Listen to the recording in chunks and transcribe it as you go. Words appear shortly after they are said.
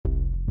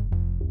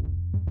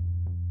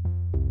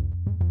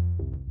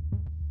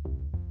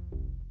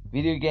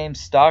Video game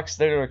stocks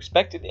that are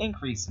expected to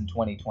increase in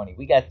 2020.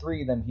 We got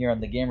 3 of them here on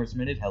the Gamers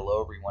Minute.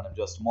 Hello everyone, I'm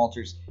Justin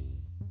Walters.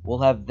 We'll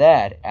have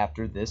that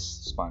after this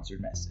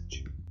sponsored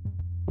message.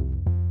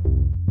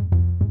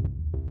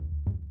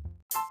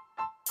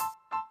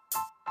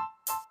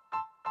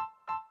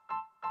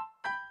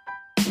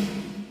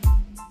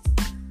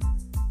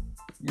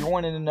 You're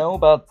wanting to know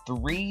about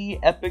 3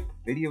 epic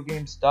video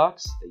game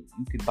stocks that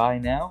you could buy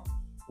now?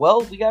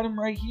 Well, we got them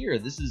right here.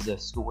 This is a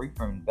story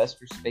from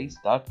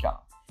InvestorSpace.com.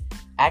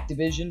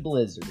 Activision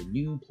Blizzard, a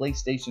new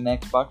PlayStation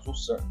Xbox will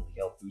certainly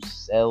help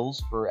boost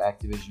sales for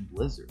Activision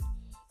Blizzard.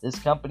 This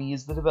company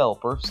is the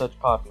developer of such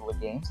popular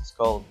games as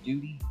Call of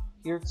Duty,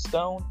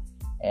 Hearthstone,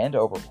 and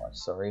Overwatch.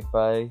 Sorry if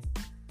I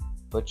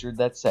butchered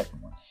that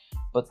second one.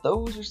 But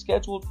those are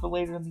scheduled for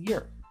later in the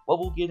year. What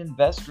will get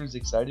investors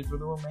excited for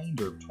the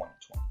remainder of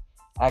 2020?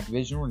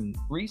 Activision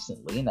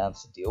recently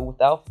announced a deal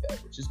with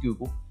Alphabet, which is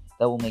Google,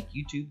 that will make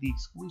YouTube the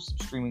exclusive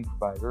streaming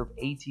provider of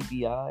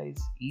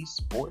ATVI's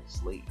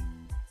esports league.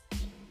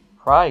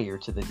 Prior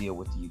to the deal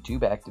with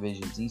YouTube,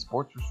 Activision's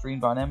esports were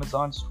streamed on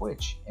Amazon's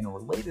Twitch. In a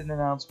related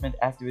announcement,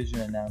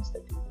 Activision announced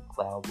that Google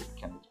Cloud will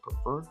become its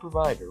preferred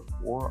provider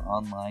for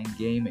online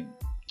gaming.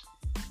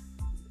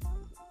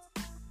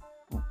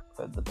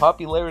 The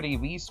popularity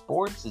of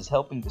esports is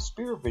helping to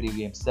spur video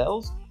game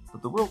sales,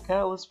 but the real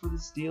catalyst for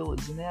this deal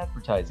is in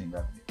advertising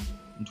revenue.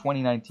 In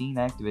 2019,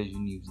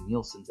 Activision used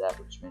Nielsen's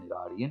average minute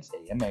audience,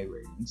 AMA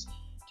ratings,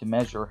 to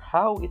measure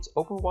how its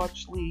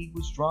Overwatch League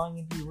was drawing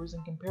in viewers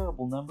in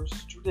comparable numbers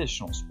to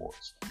traditional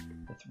sports.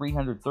 The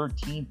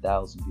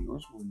 313,000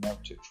 viewers were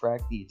enough to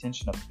attract the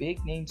attention of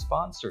big-name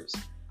sponsors,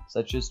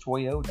 such as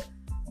Toyota.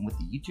 And with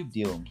the YouTube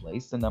deal in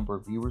place, the number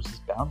of viewers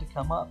is bound to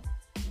come up.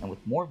 And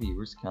with more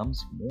viewers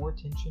comes more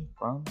attention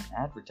from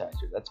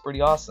advertisers. That's pretty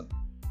awesome.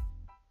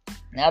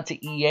 Now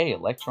to EA,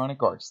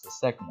 Electronic Arts, the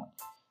second one.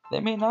 They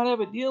may not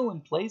have a deal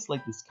in place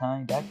like this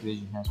kind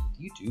Activision has with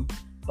YouTube,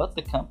 but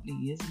the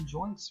company is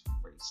enjoying some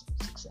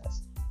recent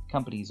success. The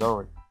company has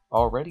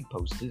already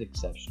posted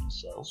exceptional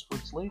sales for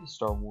its latest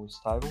Star Wars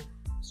title,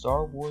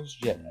 Star Wars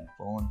Jedi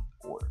Fallen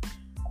Order.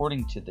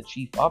 According to the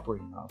Chief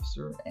Operating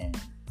Officer and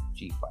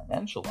Chief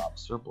Financial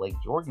Officer, Blake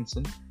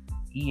Jorgensen,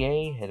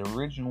 EA had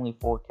originally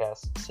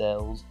forecasted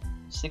sales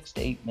of 6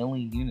 to 8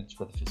 million units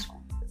for the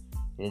fiscal year.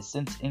 It has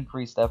since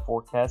increased that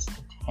forecast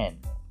to 10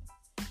 million.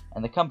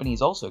 And the company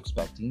is also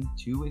expecting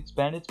to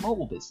expand its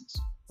mobile business.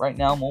 Right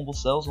now, mobile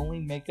sales only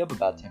make up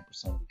about 10%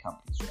 of the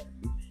company's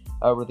revenue.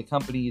 However, the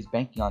company is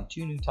banking on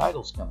 2 new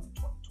titles coming in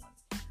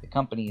 2020. The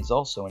company is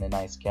also in a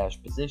nice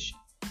cash position.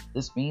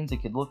 This means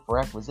it could look for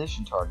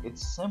acquisition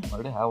targets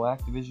similar to how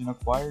Activision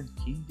acquired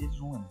King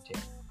Digital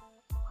Entertainment,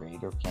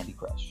 creator of Candy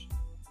Crush.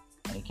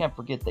 And you can't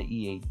forget that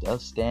EA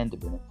does stand to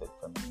benefit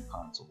from the new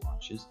console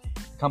launches.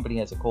 The company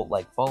has a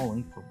cult-like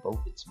following for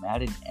both its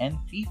Madden and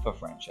FIFA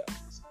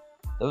franchises.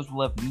 Those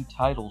will have new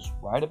titles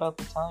right about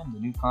the time the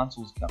new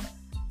consoles come out.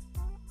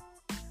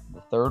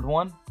 The third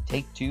one,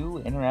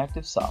 Take-Two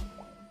Interactive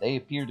Software. They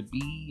appear to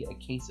be a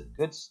case of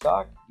good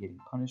stock getting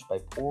punished by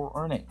poor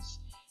earnings.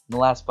 In the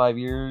last 5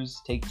 years,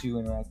 Take-Two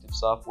Interactive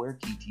Software,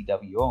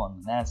 TTWO on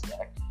the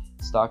NASDAQ,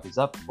 stock is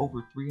up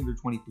over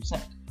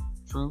 320%.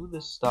 True,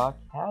 the stock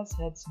has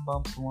had some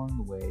bumps along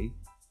the way,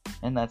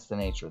 and that's the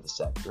nature of the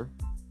sector.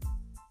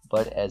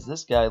 But as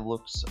this guy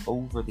looks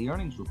over the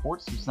earnings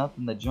reports, there's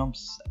nothing that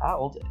jumps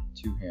out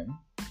to him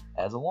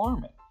as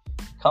alarming.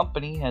 The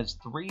company has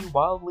 3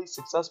 wildly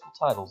successful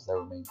titles that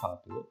remain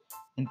popular.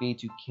 NBA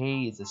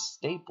 2K is a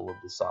staple of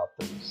this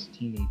author's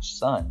teenage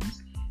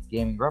son's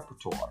gaming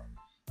repertoire,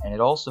 and it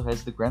also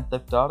has the Grand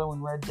Theft Auto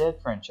and Red Dead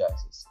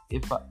franchises.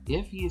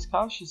 If he is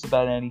cautious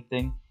about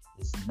anything,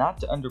 it's not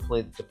to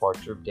underplay the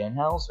departure of Dan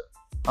Houser.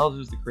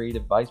 Houser is the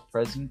creative vice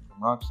president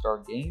from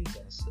Rockstar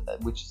Games,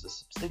 which is a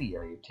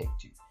subsidiary of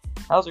Take-Two.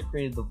 Houser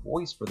created the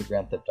voice for the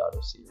Grand Theft Auto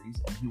series,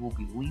 and he will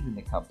be leaving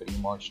the company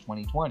in March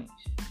 2020.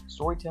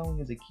 Storytelling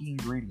is a key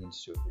ingredient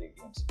to a video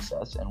game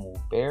success, and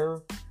will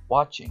bear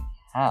watching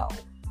how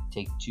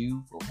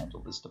Take-Two will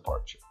handle this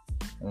departure.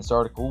 And this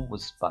article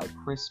was by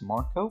Chris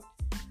Marcotte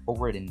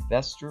over at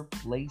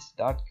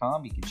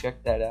InvestorPlace.com. You can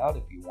check that out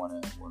if you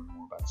want to learn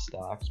more about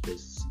stocks,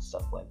 business, and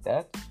stuff like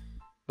that.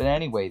 But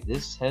anyway,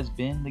 this has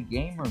been the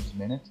Gamers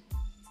Minute.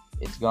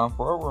 It's gone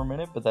for over a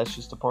minute, but that's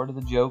just a part of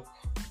the joke.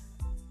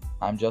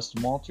 I'm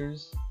Justin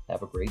Walters.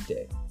 Have a great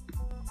day.